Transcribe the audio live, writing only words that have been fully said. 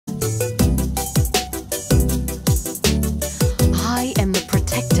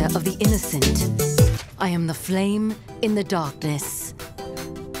of the innocent. I am the flame in the darkness.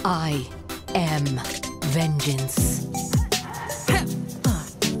 I am vengeance.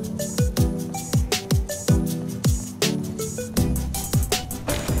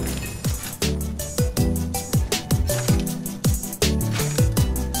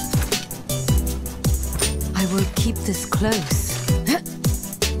 I will keep this close.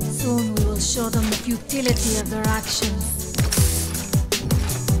 Soon we will show them the futility of their actions.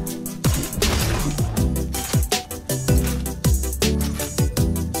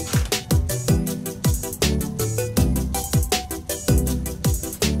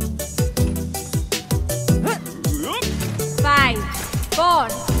 Five, four,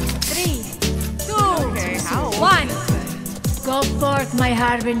 three, two, one. Go forth, my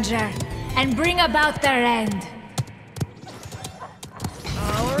harbinger, and bring about their end.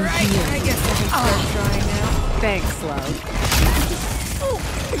 Alright, I guess I can start trying now. Thanks, love.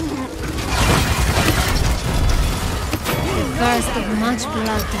 The thirst of much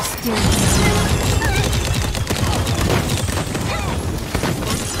blood to still.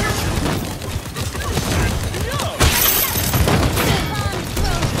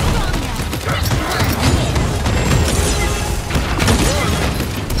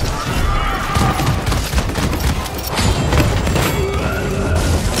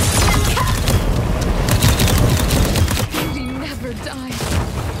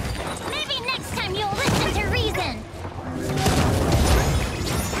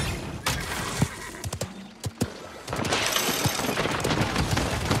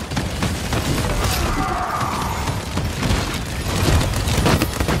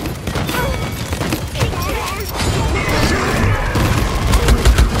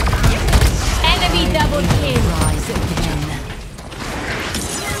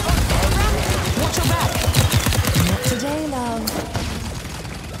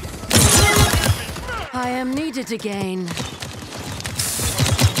 I am needed again. Thanks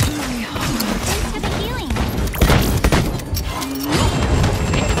for the healing.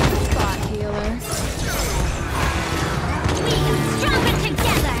 Spot healer. We are stronger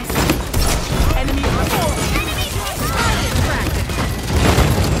together. Enemy report! Enemy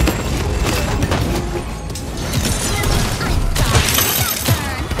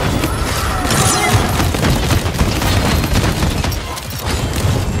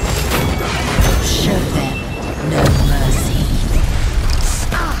Show them no mercy.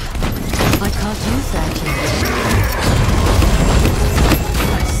 I can't use that yet.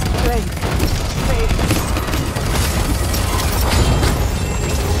 My strength fades.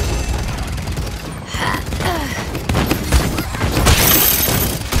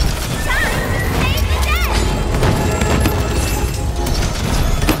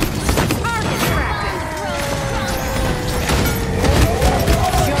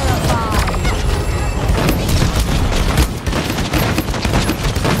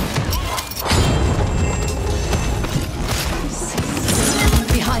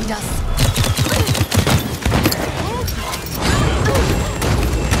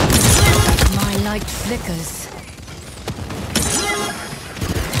 My light flickers.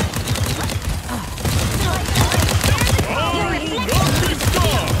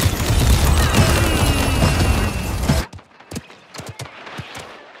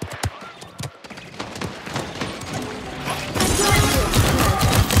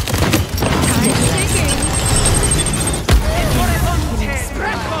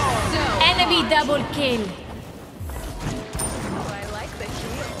 Enemy double kill. I like the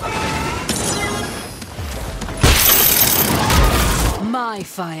shield. My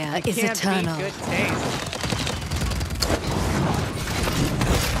fire is Can't eternal. beat good taste.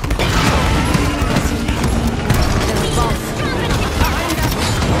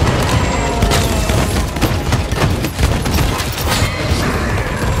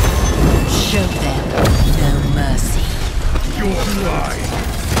 Show them no mercy. You're mine.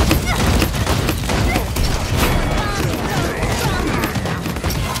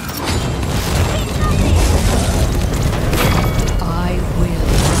 I will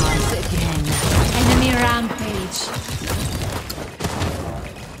rise again. Enemy rampage.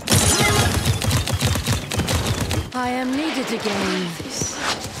 I am needed again.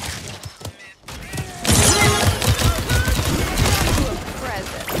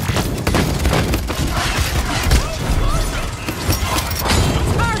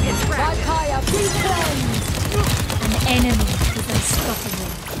 An enemy is unstoppable.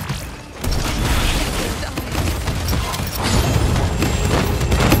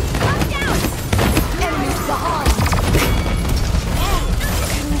 Enemies behind.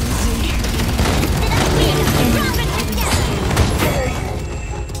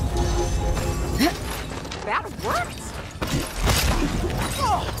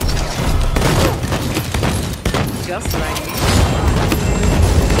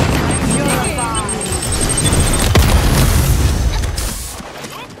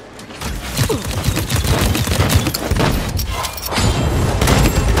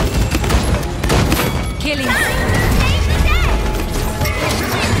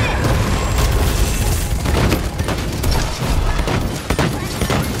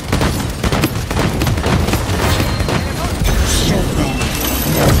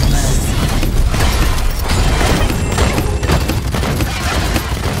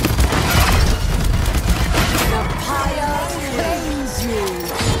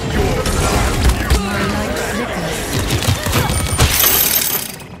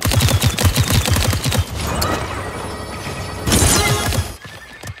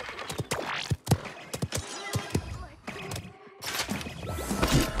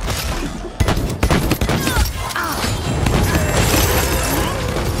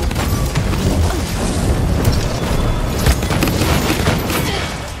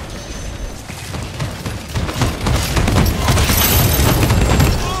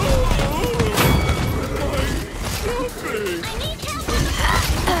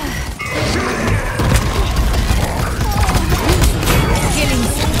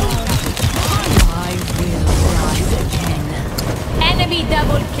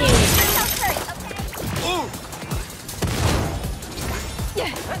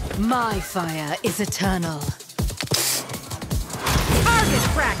 My fire is eternal. Target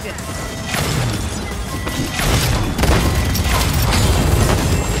practice!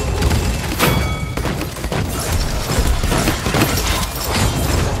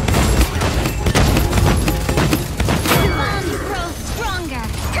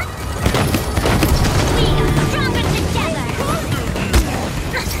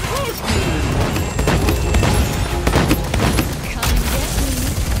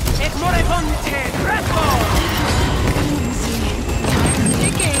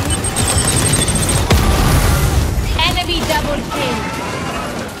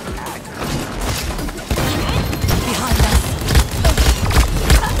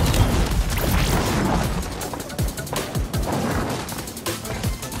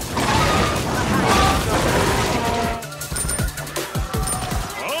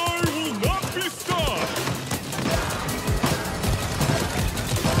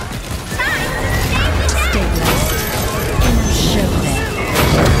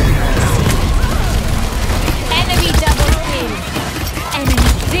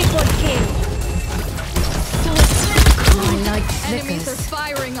 Enemies are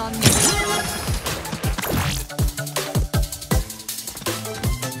firing on me.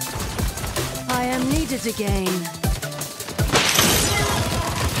 I am needed again.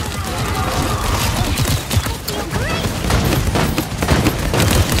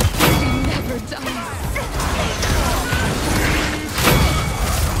 Never dies.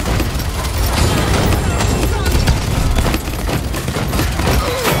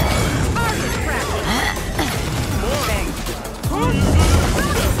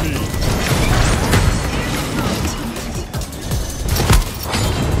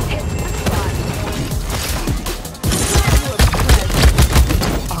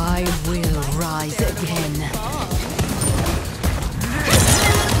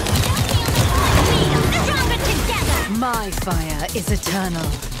 My fire is eternal.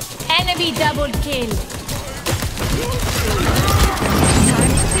 Enemy double kill.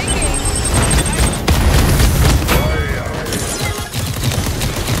 Time's ticking.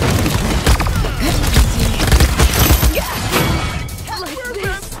 Like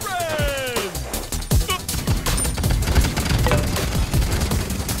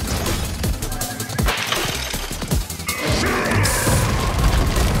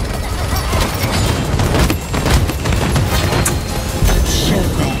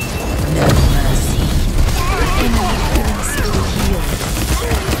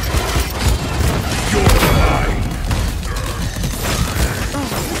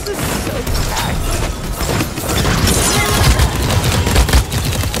this.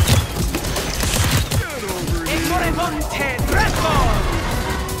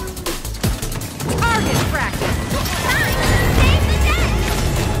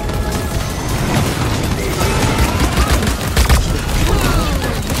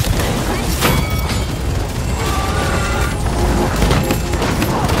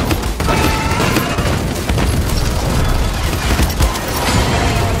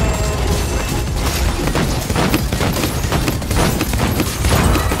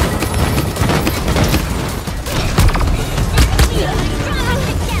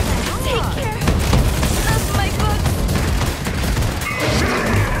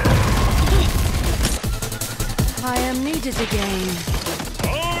 I am needed again.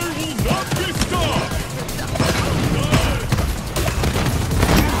 I will not be stopped!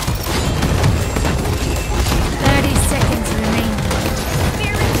 30 seconds remaining.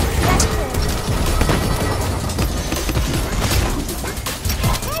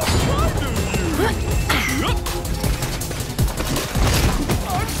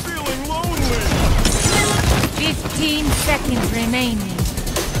 I'm feeling lonely! 15 seconds remaining.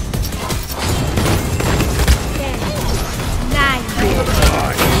 10, 9,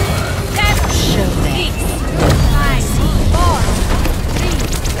 7, 6, 5, 4, 3,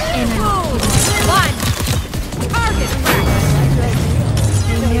 enemy 1. Target practice.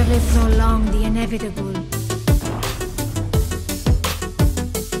 They never prolong the inevitable.